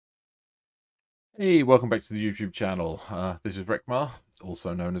Hey, welcome back to the YouTube channel. This is Rekmar,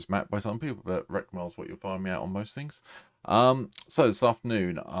 also known as Matt by some people, but Rekmar is what you'll find me out on most things. So this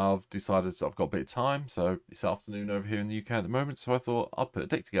afternoon, I've decided I've got a bit of time, so it's afternoon over here in the UK at the moment, so I thought I'd put a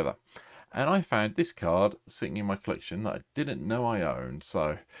deck together. And I found this card sitting in my collection that I didn't know I owned.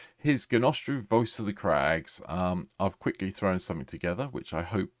 So here's Gnostro, Voice of the Crags. I've quickly thrown something together, which I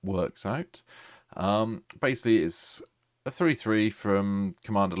hope works out. Basically, it's a 3/3 from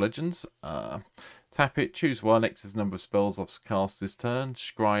Commander Legends. Tap it, choose one, X is the number of spells I've cast this turn.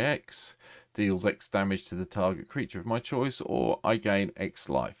 Scry X deals X damage to the target creature of my choice, or I gain X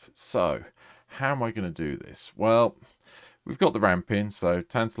life. So, how am I going to do this? Well, we've got the ramp in, so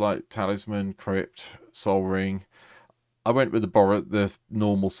Tantalite, Talisman, Crypt, Soul Ring. I went with the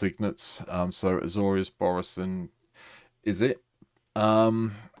normal signets, so Azorius, Boris, and is it?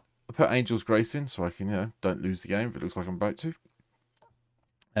 I put Angel's Grace in so I can, don't lose the game if it looks like I'm about to.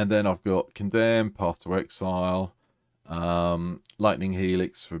 And then I've got Condemn, Path to Exile, Lightning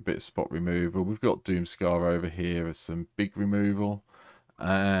Helix for a bit of spot removal. We've got Doomscar over here as some big removal,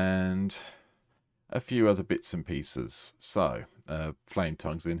 and a few other bits and pieces. So, Flame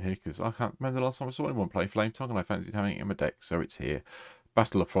Tongue's in here because I can't remember the last time I saw anyone play Flame Tongue, and I fancied having it in my deck, so it's here.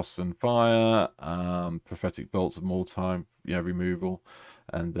 Battle of Frost and Fire, Prophetic Bolts of Mortime, removal,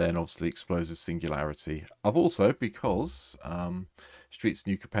 and then obviously Explosive Singularity. I've also, because Streets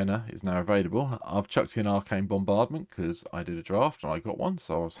New Capenna is now available, I've chucked in Arcane Bombardment because I did a draft and I got one,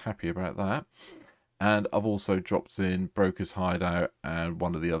 so I was happy about that. And I've also dropped in Broker's Hideout and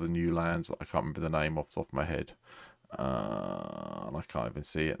one of the other new lands. I can't remember the name off the top of my head. And I can't even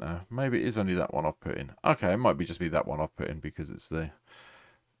see it now. Maybe it is only that one I've put in. Okay, it might be just be that one I've put in because it's the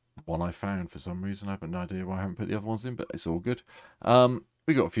one I found for some reason. I have no idea why I haven't put the other ones in, but it's all good.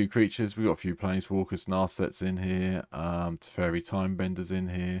 We got a few creatures. We got a few planeswalkers, Narsets in here. Teferi Timebenders in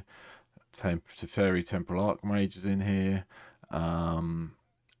here. Teferi Temporal Archmages in here.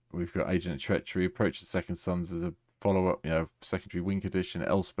 We've got Agent of Treachery, Approach the Second Sons as a follow-up, secondary Wink Edition,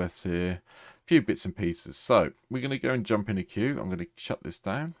 Elspeth's here, a few bits and pieces. So, we're going to go and jump in a queue. I'm going to shut this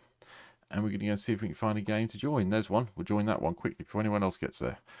down, and we're going to go see if we can find a game to join. There's one. We'll join that one quickly before anyone else gets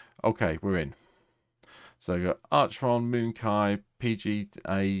there. Okay, we're in. So, we've got Archron, Moonkai,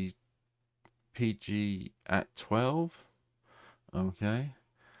 PG at 12. Okay.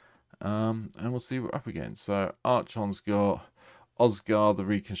 And we'll see what we're up against. So, Archon's got Osgar the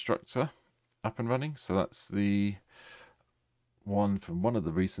Reconstructor up and running. So that's the one from one of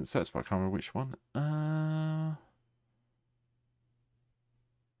the recent sets, but I can't remember which one. I'm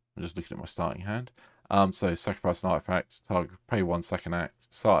just looking at my starting hand. So sacrifice an artifact, target, pay one second act,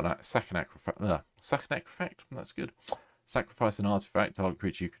 start an second act effect. That's good. Sacrifice an artifact, target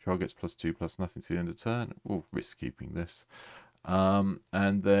creature you control gets +2/+, nothing to the end of turn. We'll risk keeping this. And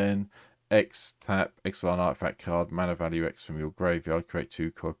then X tap, exile an artifact card, mana value X from your graveyard, create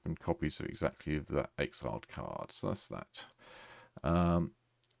 2 copies of exactly of that exiled card. So that's that. Oh,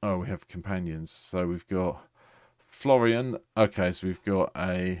 we have companions. So we've got Florian. Okay, so we've got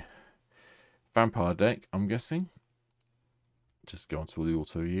a vampire deck, I'm guessing. Just go on to all the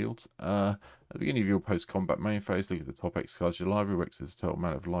auto yields. At the beginning of your post-combat main phase, look at the top X cards of your library. X is the total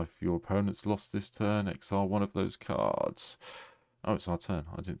amount of life your opponent's lost this turn. Exile one of those cards. Oh, it's our turn.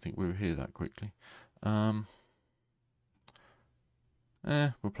 I didn't think we were here that quickly. We'll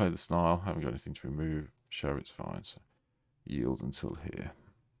play the Snarl. Haven't got anything to remove. Sure, it's fine. So yield until here.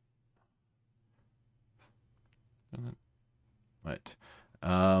 Right.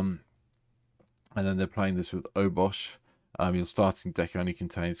 And then they're playing this with Obosh. Your starting deck only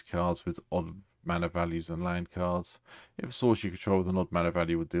contains cards with odd mana values and land cards. If a source you control with an odd mana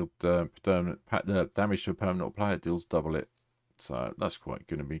value will deal damage to a permanent player, it deals double it. So that's going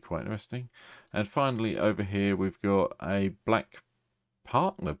to be quite interesting. And finally, over here, we've got a black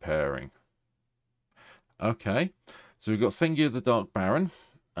partner pairing. Okay, so we've got Sengir the Dark Baron.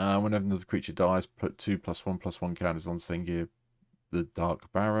 Whenever another creature dies, put 2+1/+1 counters on Sengir the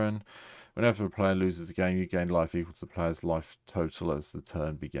Dark Baron. Whenever a player loses a game, you gain life equal to the player's life total as the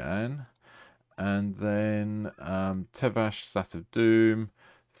turn began. And then Tevash, Sat of Doom.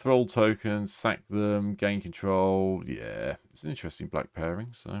 Thrall tokens, sack them, gain control. Yeah, it's an interesting black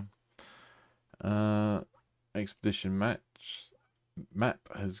pairing. So, Expedition map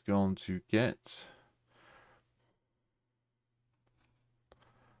has gone to get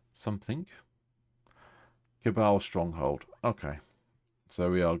something. Cabal Stronghold. Okay,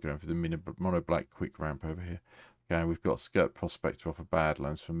 so we are going for the mono black quick ramp over here. Okay, we've got Skirt Prospector off of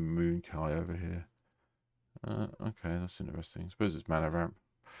Badlands from Moonkai over here. Okay, that's interesting. I suppose it's mana ramp.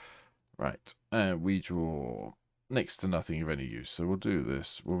 Right, and we draw next to nothing of any use. So we'll do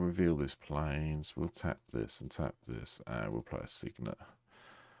this. We'll reveal this plains. We'll tap this, and we'll play a signet.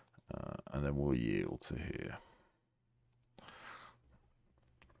 And then we'll yield to here.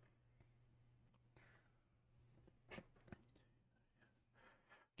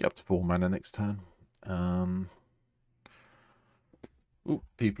 Get up to 4 mana next turn. Oh,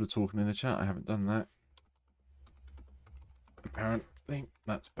 people are talking in the chat. I haven't done that. Apparently,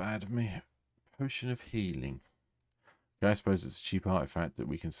 that's bad of me. Potion of Healing. Okay, I suppose it's a cheap artifact that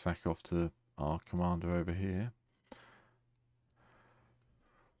we can sack off to our commander over here.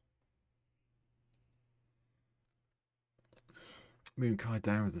 Moonkai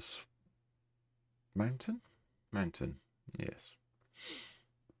down with the mountain? Mountain, yes.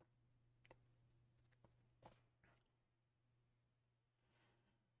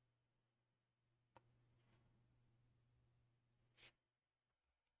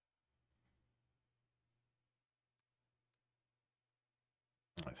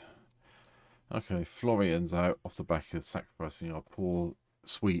 Okay, Florian's out off the back of sacrificing our poor,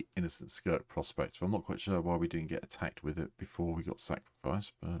 sweet, innocent skirt prospector. I'm not quite sure why we didn't get attacked with it before we got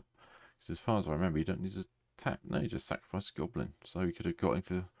sacrificed, but as far as I remember, you don't need to attack. No, you just sacrifice a goblin. So you could have got him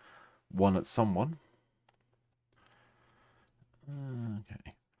for 1 at someone.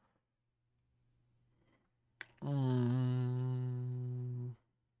 Okay.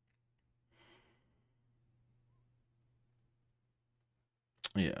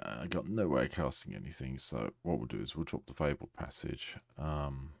 Yeah, I got no way of casting anything, so what we'll do is we'll drop the Fabled Passage.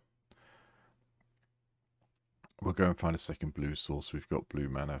 We'll go and find a second blue source. We've got blue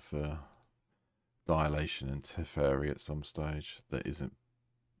mana for Dilation and Teferi at some stage that isn't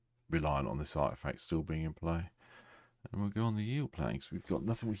reliant on this artifact still being in play. And we'll go on the yield planks. We've got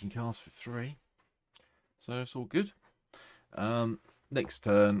nothing we can cast for 3. So it's all good. Next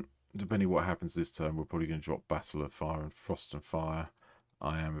turn, depending what happens this turn, we're probably going to drop Battle of Fire and Frost and Fire.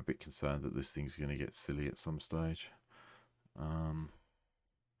 I am a bit concerned that this thing's going to get silly at some stage.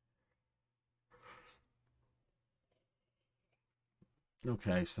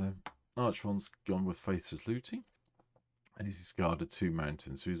 Okay, so Archron's gone with Faithless Looting. And he's discarded 2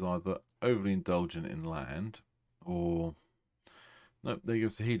 mountains. So he's either overly indulgent in land or... Nope, there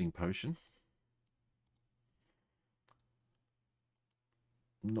goes the healing potion.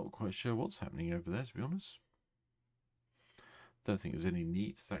 Not quite sure what's happening over there, to be honest. Don't think there was any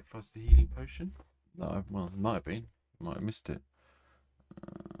need to sacrifice the healing potion. No, well, it might have been. Might have missed it.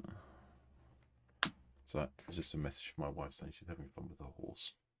 So it's just a message from my wife saying she's having fun with her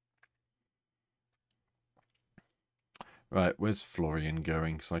horse. Right, where's Florian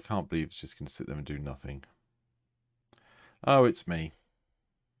going? Because I can't believe it's just going to sit there and do nothing. Oh, it's me.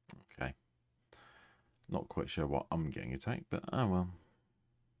 Okay. Not quite sure what I'm getting attacked, but oh well.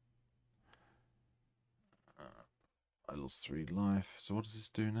 I lost 3 life. So what does this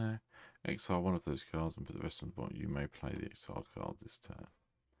do now? Exile one of those cards and put the rest on the bottom. You may play the exiled card this turn.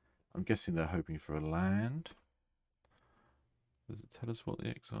 I'm guessing they're hoping for a land. Does it tell us what they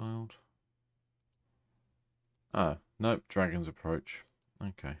exiled? Ah, nope. Dragon's Approach.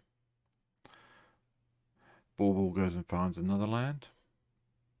 Okay. Bauble goes and finds another land.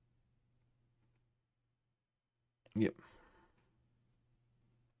 Yep.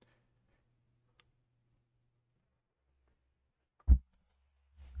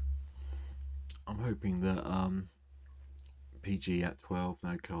 I'm hoping that PG at 12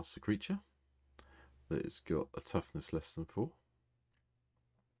 now casts a creature that has got a toughness less than 4.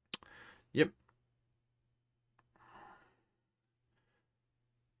 Yep.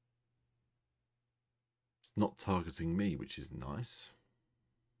 It's not targeting me, which is nice.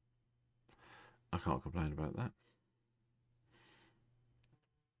 I can't complain about that.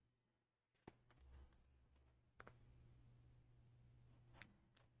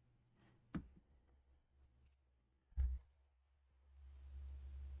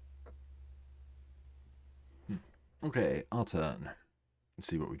 Okay, our turn. Let's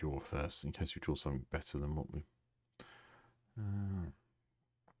see what we draw first, in case we draw something better than what we...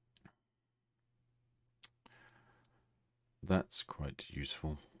 That's quite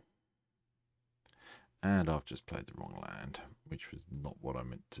useful. And I've just played the wrong land, which was not what I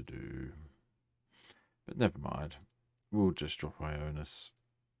meant to do. But never mind. We'll just drop Ionis.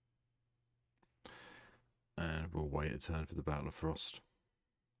 And we'll wait a turn for the Battle of Frost.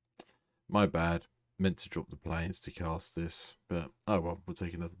 My bad. Meant to drop the planes to cast this. But, oh well, we'll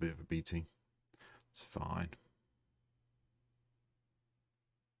take another bit of a beating. It's fine.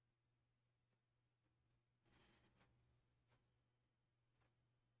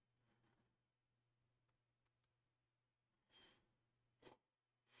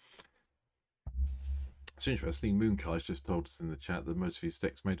 It's interesting. Moonkai's just told us in the chat that most of his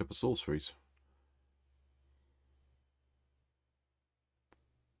deck's made up of sorceries.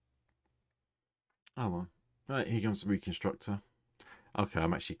 Oh well. Right, here comes the Reconstructor. Okay,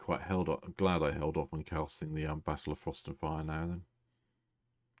 I'm actually quite glad I held off on casting the Battle of Frost and Fire now then.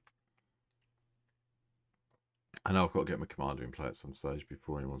 I know I've got to get my commander in play at some stage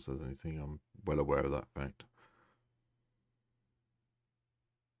before anyone says anything. I'm well aware of that fact.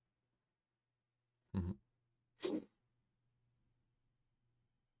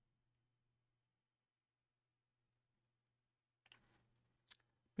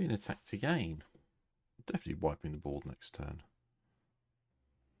 Being attacked again. Definitely wiping the board next turn.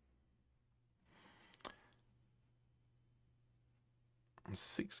 And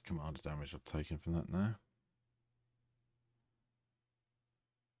 6 commander damage I've taken from that now.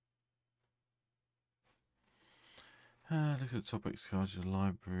 Look at the top X cards of the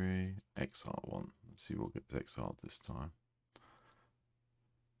library. Exile 1. Let's see what gets exiled this time.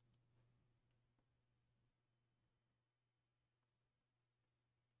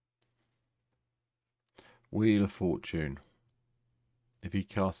 Wheel of Fortune. If he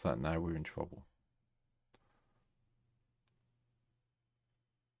casts that now, we're in trouble.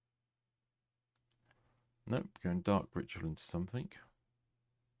 Nope, going Dark Ritual into something.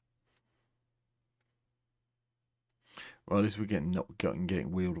 Well, at least we're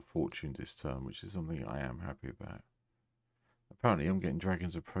getting Wheel of Fortune this turn, which is something I am happy about. Apparently, I'm getting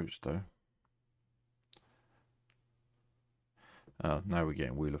Dragon's Approach, though. Now we're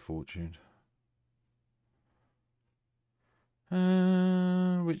getting Wheel of Fortune.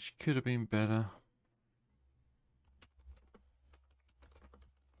 Which could have been better.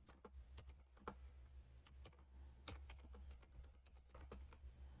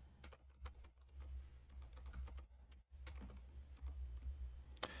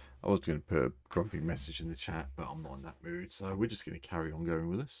 I was going to put a grumpy message in the chat, but I'm not in that mood, so we're just going to carry on going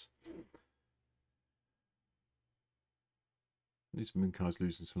with this. At least Moonkai's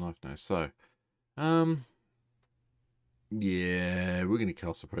losing some life now. So, yeah, we're going to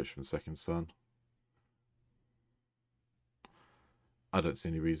cast Approach from the Second Sun. I don't see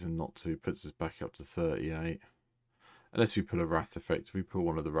any reason not to. Puts us back up to 38. Unless we put a Wrath effect. If we put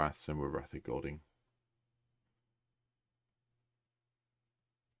one of the Wraths, then we're Wrath of Godding.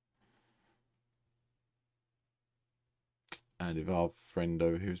 And if our friend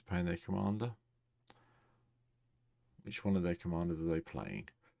over here is playing their commander, which one of their commanders are they playing?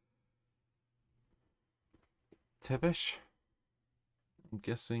 Tevesh? I'm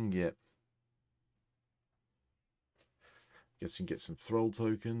guessing, yep. Guessing get some Thrall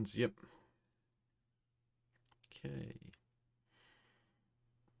tokens, yep. Okay.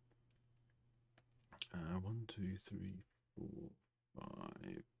 1, 2, 3, 4,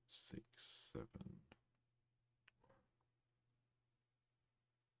 5, 6, 7.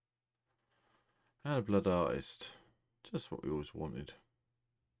 And a Blood Artist. Just what we always wanted.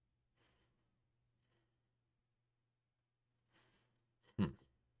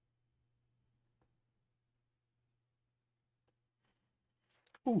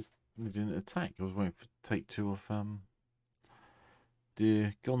 Oh, we didn't attack. I was waiting for take 2 of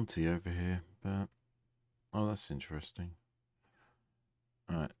dear Gonti over here, but oh, that's interesting.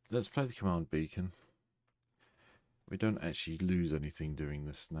 Alright, let's play the command beacon. We don't actually lose anything doing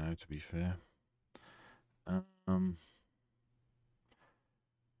this now, to be fair.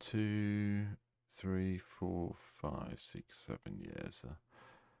 2, 3, 4, 5, 6, 7. Yeah, it's a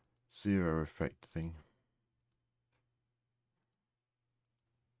 0 effect thing.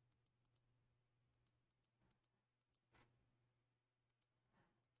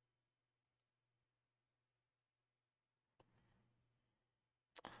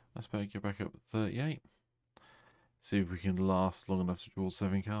 Let's better get back up to 38. See if we can last long enough to draw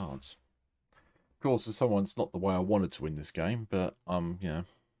 7 cards. Of course, as someone, it's not the way I wanted to win this game, but you know,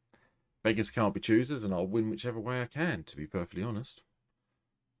 beggars can't be choosers, and I'll win whichever way I can, to be perfectly honest.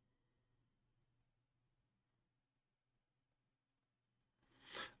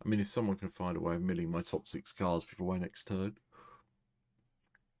 I mean, if someone can find a way of milling my top 6 cards before my next turn.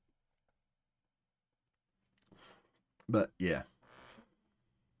 But yeah.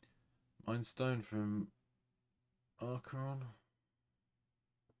 Mind Stone from Archeron.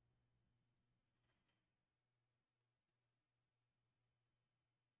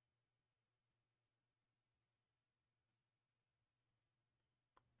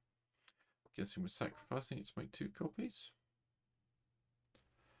 Guessing we're sacrificing it to make 2 copies.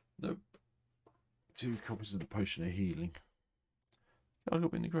 Nope. 2 copies of the Potion of Healing. I've got to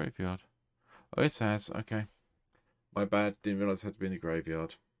be in the graveyard. Oh, it has. Okay. My bad. Didn't realise it had to be in the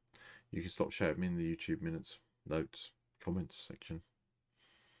graveyard. You can stop shouting me in the YouTube minutes, notes, comments section.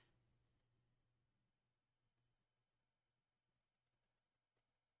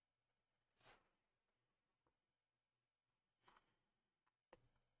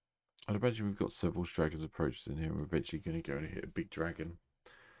 I'd imagine we've got several dragons approaches in here, and we're eventually going to go and hit a big dragon.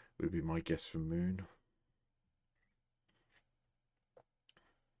 Would be my guess for Moon.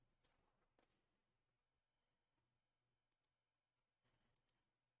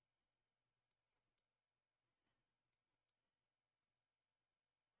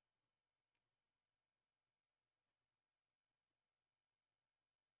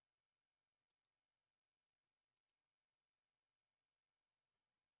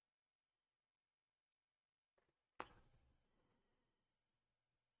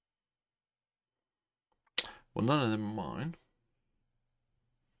 Well, none of them are mine.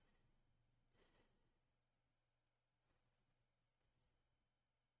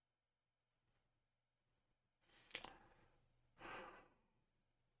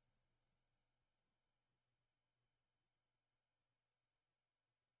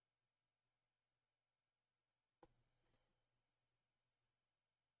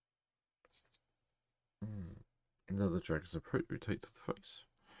 Another dragon's approach rotate to the face.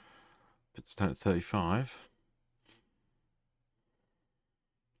 Puts down at 35.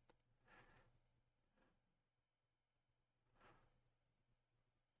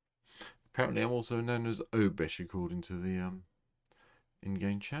 Apparently, I'm also known as Obesh according to the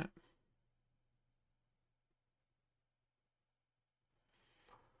in-game chat.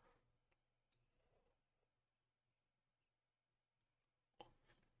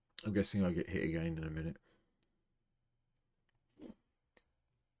 I'm guessing I'll get hit again in a minute.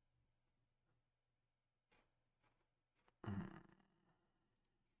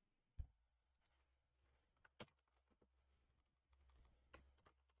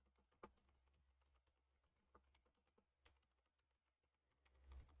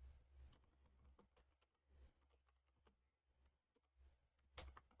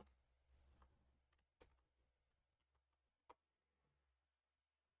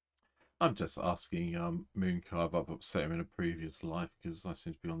 I'm just asking Mooncar if I've upset him in a previous life, because I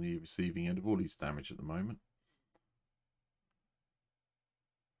seem to be on the receiving end of all his damage at the moment.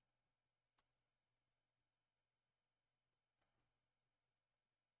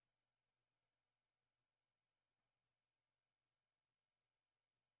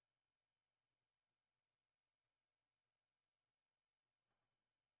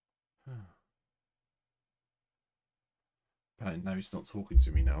 Apparently now he's not talking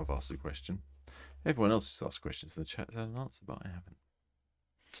to me now I've asked a question. Everyone else who's asked questions in the chat has had an answer, but I haven't.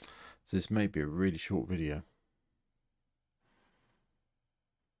 So this may be a really short video.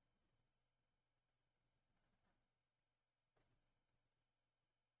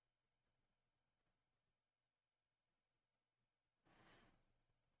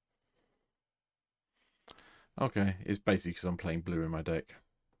 Okay, it's basically because I'm playing blue in my deck.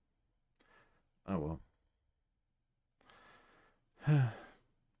 Oh well.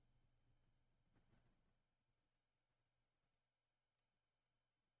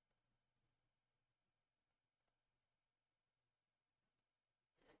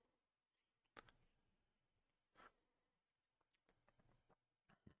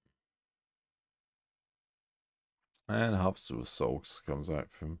 And Harvester of Souls comes out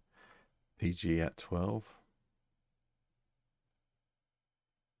from PG at 12.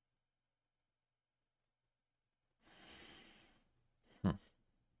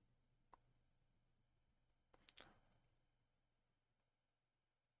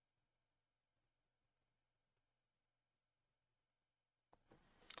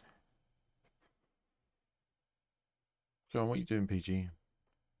 Go on, what are you doing, PG?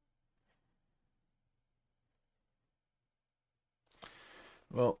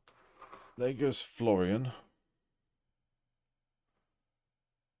 Well, there goes Florian,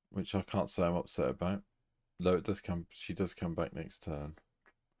 which I can't say I'm upset about. Though it does come, she does come back next turn.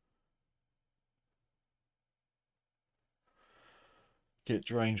 Get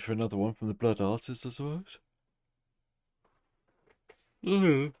drained for another one from the Blood Artist, I suppose.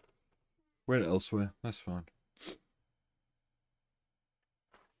 Went elsewhere. That's fine.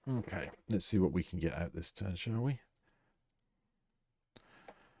 Okay, let's see what we can get out this turn, shall we?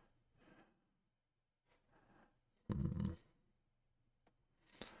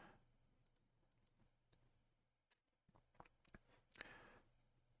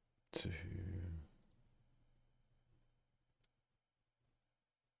 Two.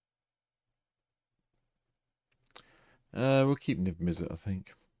 We'll keep Niv Mizzet, I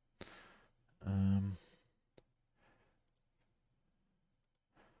think.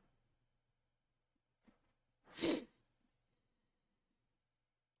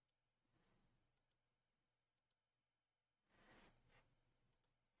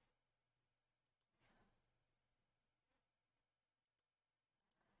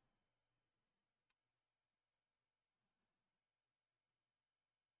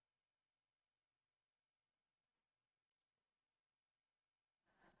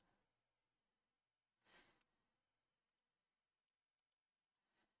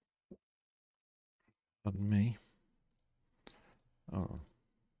 Pardon me. Oh.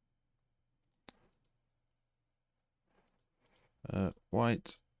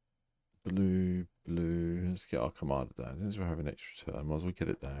 White, blue, blue. Let's get our commander down. Since we have an extra turn, might as well get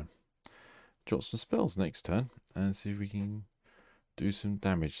it down. Drop some spells next turn and see if we can do some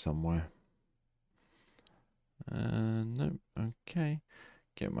damage somewhere. No. Okay.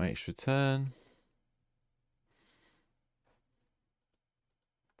 Get my extra turn.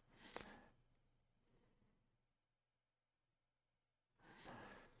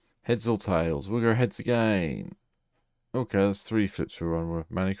 Heads or tails? We'll go heads again. Okay, that's 3 flips for one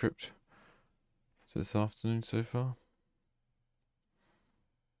with Mana Crypt this afternoon so far.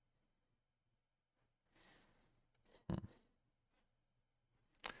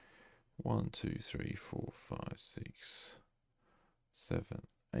 One, 2, 3, 4, 5, 6, 7,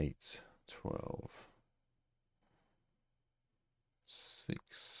 8, 12,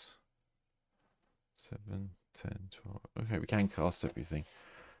 6, 7, 10, 12. Okay, we can cast everything.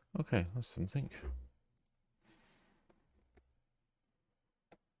 Okay, that's something.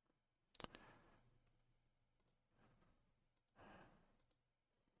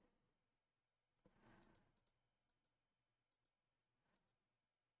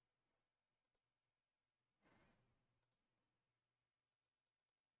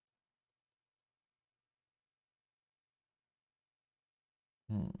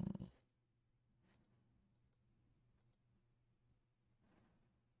 Hmm.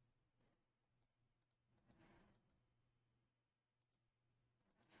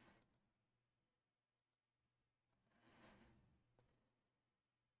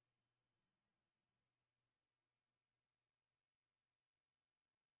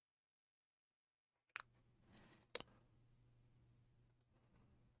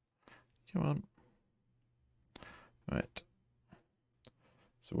 Come on. Right.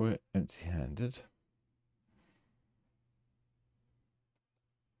 So we're empty-handed.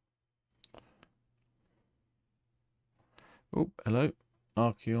 Oh, hello.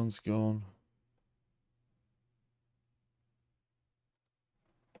 Archeon's gone.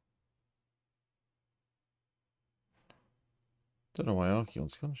 Don't know why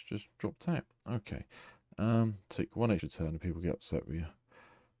Archeon's gone. It's just dropped out. Okay. Take one extra turn and people get upset with you.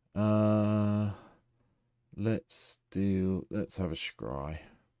 Let's have a scry.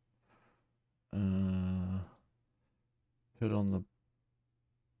 Put on the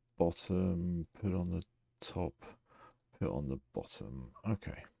bottom, put on the top, put on the bottom.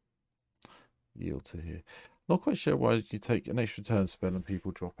 Okay. Yield to here. Not quite sure why you take an extra turn spell and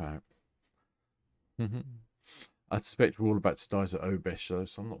people drop out. I suspect we're all about to die to Obesh, though,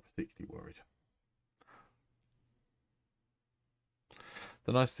 so I'm not particularly worried.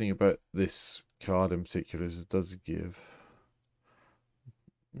 The nice thing about this card in particular is it does give...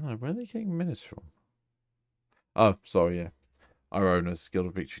 No, where are they getting minutes from? Oh, sorry, yeah. Our owner's Guild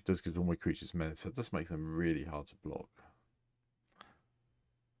of Victory does give all my creatures minutes, so it does make them really hard to block.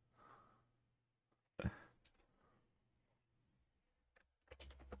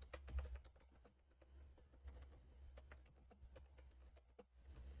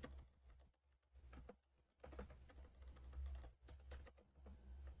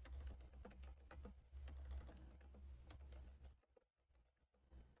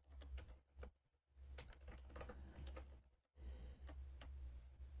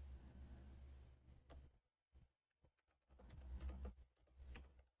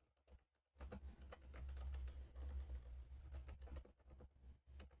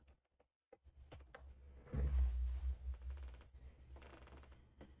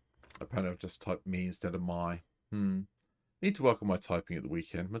 Apparently I've just typed me instead of my. Need to work on my typing at the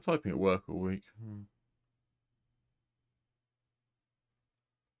weekend. My typing at work all week.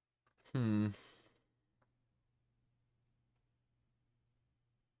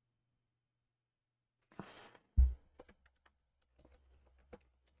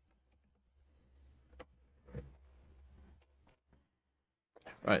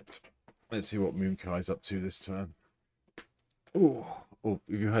 Right. Let's see what Moonkai's up to this turn. Oh, if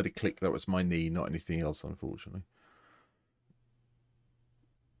you heard a click, that was my knee, not anything else, unfortunately.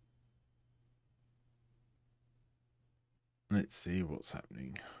 Let's see what's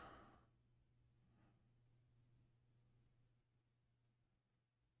happening.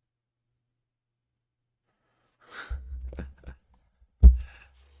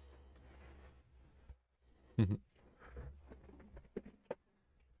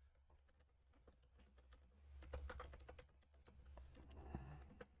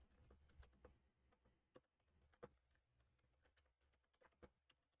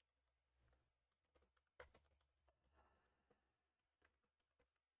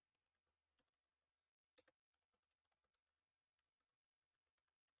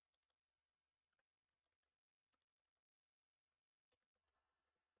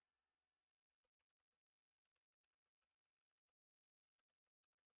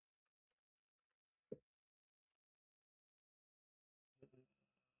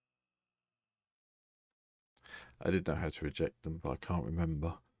 I did know how to reject them, but I can't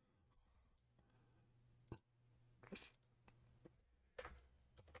remember.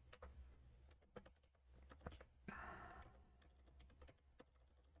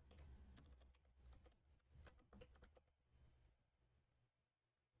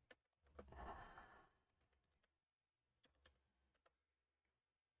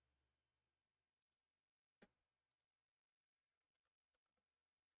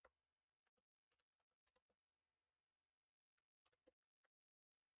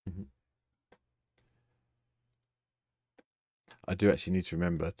 Mhm. I do actually need to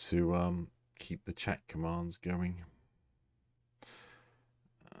remember to keep the chat commands going.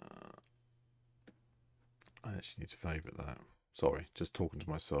 I actually need to favourite that. Sorry, just talking to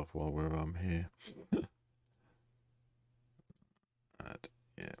myself while we're here. And,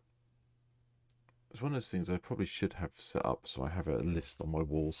 yeah, it's one of those things I probably should have set up so I have a list on my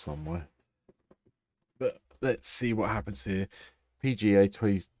wall somewhere. But let's see what happens here. PGA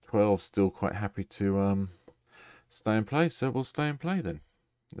 2012 still quite happy to stay and play, so we'll stay and play then.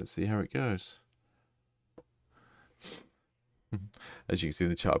 Let's see how it goes. As you can see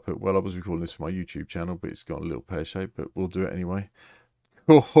in the chat, I put, well, I was recording this for my YouTube channel, but it's got a little pear shape, but we'll do it anyway.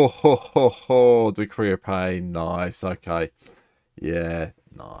 Ho ho ho ho ho, Decree of Pain, nice, okay. Yeah,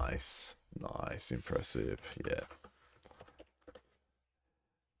 nice, nice, impressive, yeah.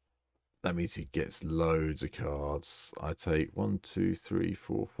 That means he gets loads of cards. I take 1, 2, 3,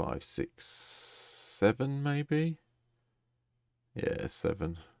 4, 5, 6, 7 maybe? Yeah,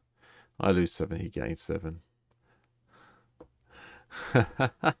 7. I lose 7, he gains 7.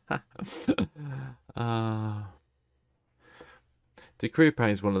 Decree of Pain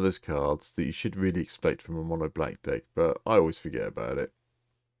is one of those cards that you should really expect from a mono black deck, but I always forget about it.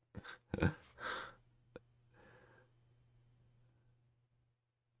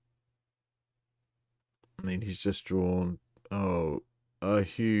 I mean, he's just drawn, a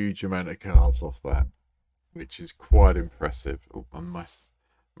huge amount of cards off that, which is quite impressive. Oh, I'm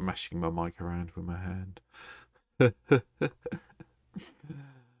mashing my mic around with my hand.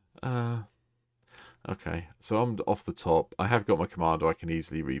 Okay, so I'm off the top. I have got my commander I can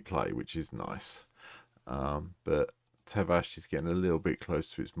easily replay, which is nice. But Tevash is getting a little bit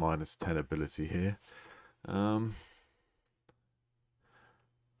close to its -10 ability here.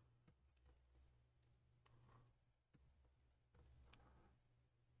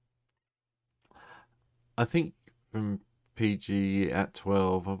 I think from PG at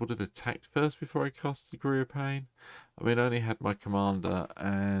 12, I would have attacked first before I cast Degree of Pain. I mean, I only had my commander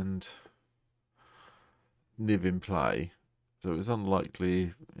and Niv in play, so it was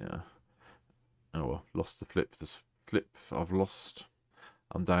unlikely. Yeah. Oh well, lost the flip. This flip I've lost.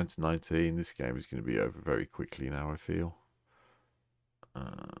 I'm down to 19. This game is going to be over very quickly now, I feel.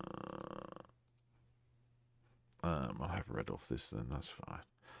 I'll have red off this then, that's fine.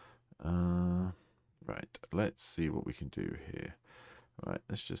 Right, let's see what we can do here. Right,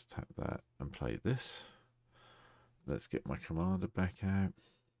 let's just tap that and play this. Let's get my commander back out.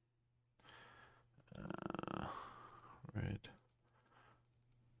 Red.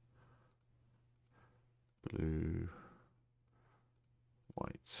 Blue.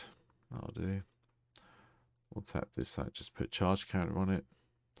 White. That'll do. We'll tap this out, just put charge counter on it.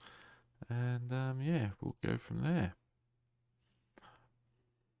 And yeah, we'll go from there.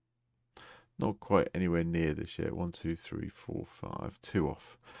 Not quite anywhere near this yet. 1, 2, 3, 4, 5. 2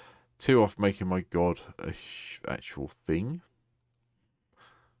 off. 2 off making my god a actual thing.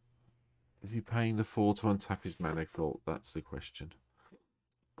 Is he paying the 4 to untap his Manifold? That's the question.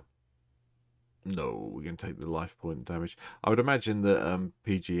 No, we're going to take the life point damage. I would imagine that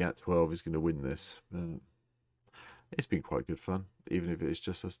PG at 12 is going to win this. It's been quite good fun, even if it is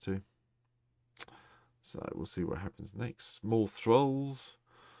just us two. So we'll see what happens next. Small Thralls.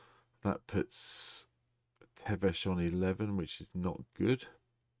 That puts Tevesh on 11, which is not good.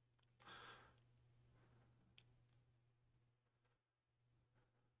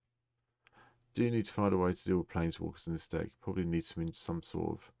 Do need to find a way to deal with Planeswalkers in this deck. Probably need some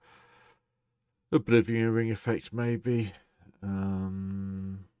sort of Oblivion Ring effect, maybe.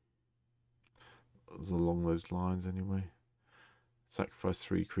 Along those lines, anyway. Sacrifice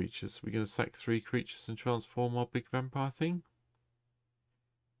 3 creatures. We're going to sack 3 creatures and transform our big vampire thing?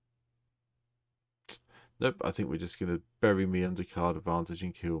 Nope, I think we're just going to bury me under card advantage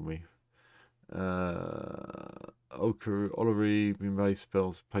and kill me. Ollery, we may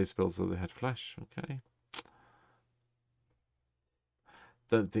play spells so they had flash. Okay.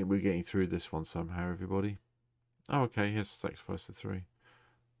 Don't think we're getting through this one somehow, everybody. Oh, okay, here's sacrifice to 3.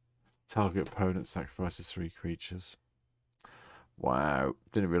 Target opponent sacrifices 3 creatures. Wow,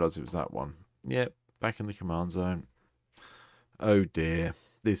 didn't realise it was that one. Yep, Back in the command zone. Oh dear.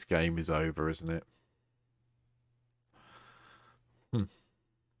 This game is over, isn't it?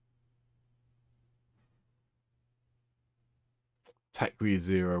 Takui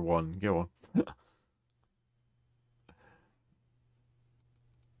 01. Go on.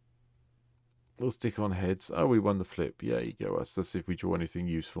 We'll stick on heads. Oh, we won the flip. Yeah, you go us. Let's see if we draw anything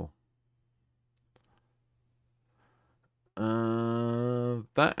useful.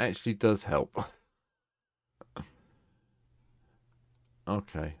 That actually does help.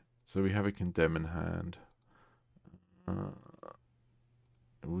 Okay, so we have a condemn in hand.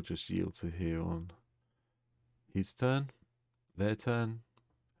 We'll just yield to here on his turn, their turn,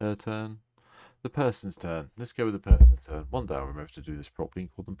 her turn, the person's turn. Let's go with the person's turn. One day I'll remember to do this properly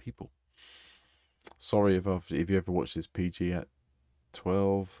and call them people. Sorry if you ever watched this PG at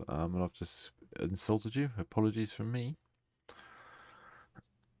 12 and I've just insulted you. Apologies from me.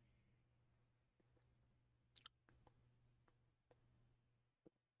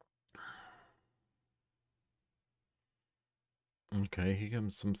 Okay, here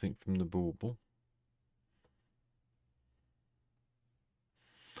comes something from the bauble.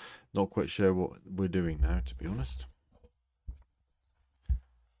 Not quite sure what we're doing now, to be honest.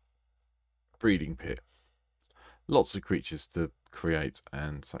 Breeding pit. Lots of creatures to create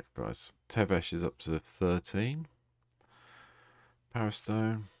and sacrifice. Tevesh is up to 13. Power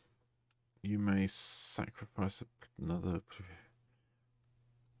Stone. You may sacrifice another.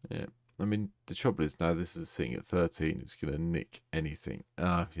 Yeah. I mean, the trouble is now this is sitting at 13. It's going to nick anything.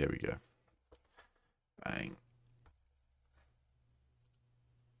 Here we go. Bang.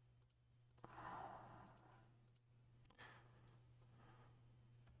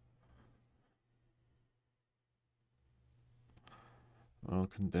 Well,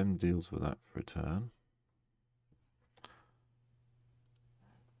 Condemn deals with that for a turn.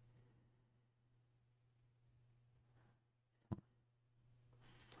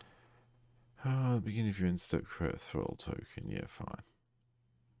 At the beginning of your end step, create a thrall token. Yeah, fine.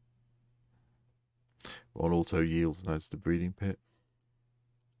 One auto yields now to the breeding pit.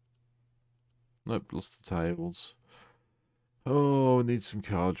 Nope, lost the tables. Oh, need some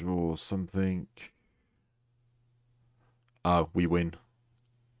card draw or something. We win.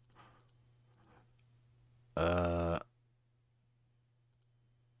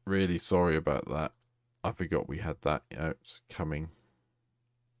 Really sorry about that. I forgot we had that out coming.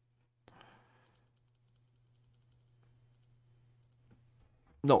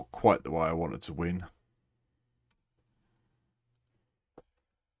 Not quite the way I wanted to win.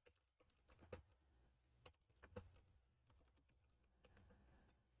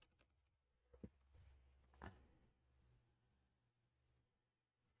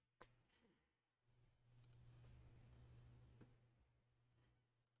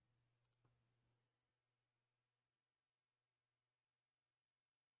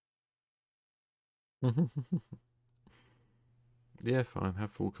 Yeah, fine.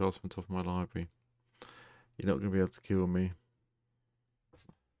 Have full cards from the top of my library. You're not going to be able to kill me.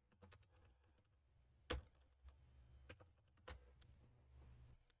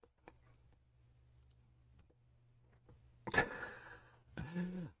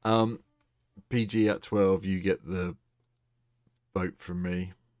 PG at 12, you get the vote from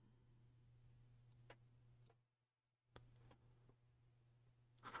me.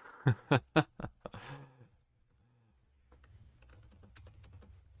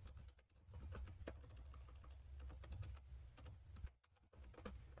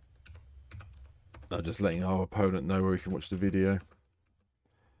 I'm just letting our opponent know where he can watch the video.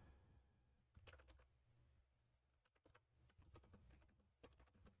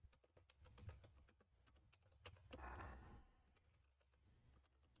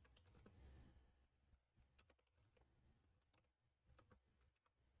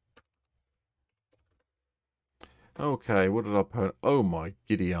 Okay, what did our opponent... Oh my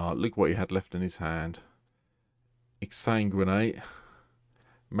giddy art, look what he had left in his hand. Exsanguinate,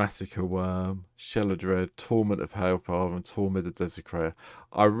 Massacre Worm, Shell of Dread, Torment of Hailfire, and Torment of Desecrator.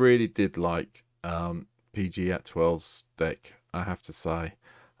 I really did like PG at 12's deck, I have to say.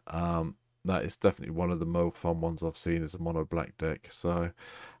 That is definitely one of the more fun ones I've seen as a mono black deck. So,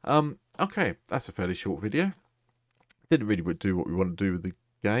 okay, that's a fairly short video. Didn't really do what we want to do with the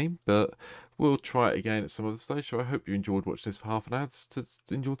game, but we'll try it again at some other stage. So I hope you enjoyed watching this for half an hour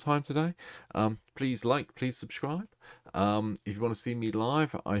in your time today. Please like, please subscribe. If you want to see me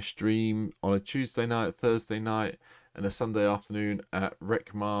live, I stream on a Tuesday night, Thursday night, and a Sunday afternoon at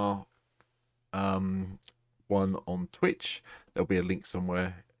Rekmar 1 on Twitch. There'll be a link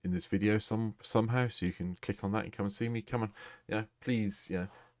somewhere in this video somehow, so you can click on that and come and see me. Come on, yeah, please, yeah.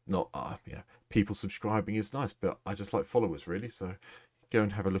 not people subscribing is nice, but I just like followers really. So go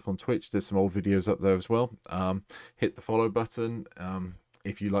and have a look on Twitch. There's some old videos up there as well. Hit the follow button.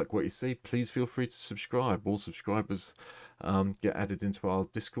 If you like what you see, please feel free to subscribe. All subscribers get added into our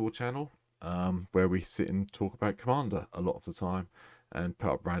Discord channel, where we sit and talk about Commander a lot of the time, and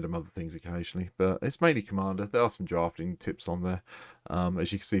put up random other things occasionally, but it's mainly Commander. There are some drafting tips on there.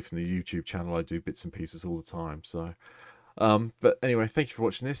 As you can see from the YouTube channel, I do bits and pieces all the time. So but anyway, thank you for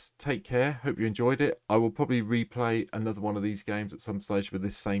watching this. Take care. Hope you enjoyed it. I will probably replay another one of these games at some stage with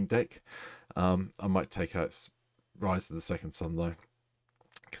this same deck. I might take out Rise of the Second Sun though,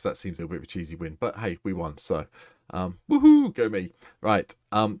 because that seems a bit of a cheesy win, but hey, we won, so woohoo, go me. Right,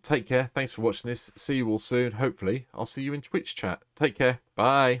 take care. Thanks for watching this. See you all soon. Hopefully I'll see you in Twitch chat. Take care.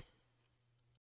 Bye.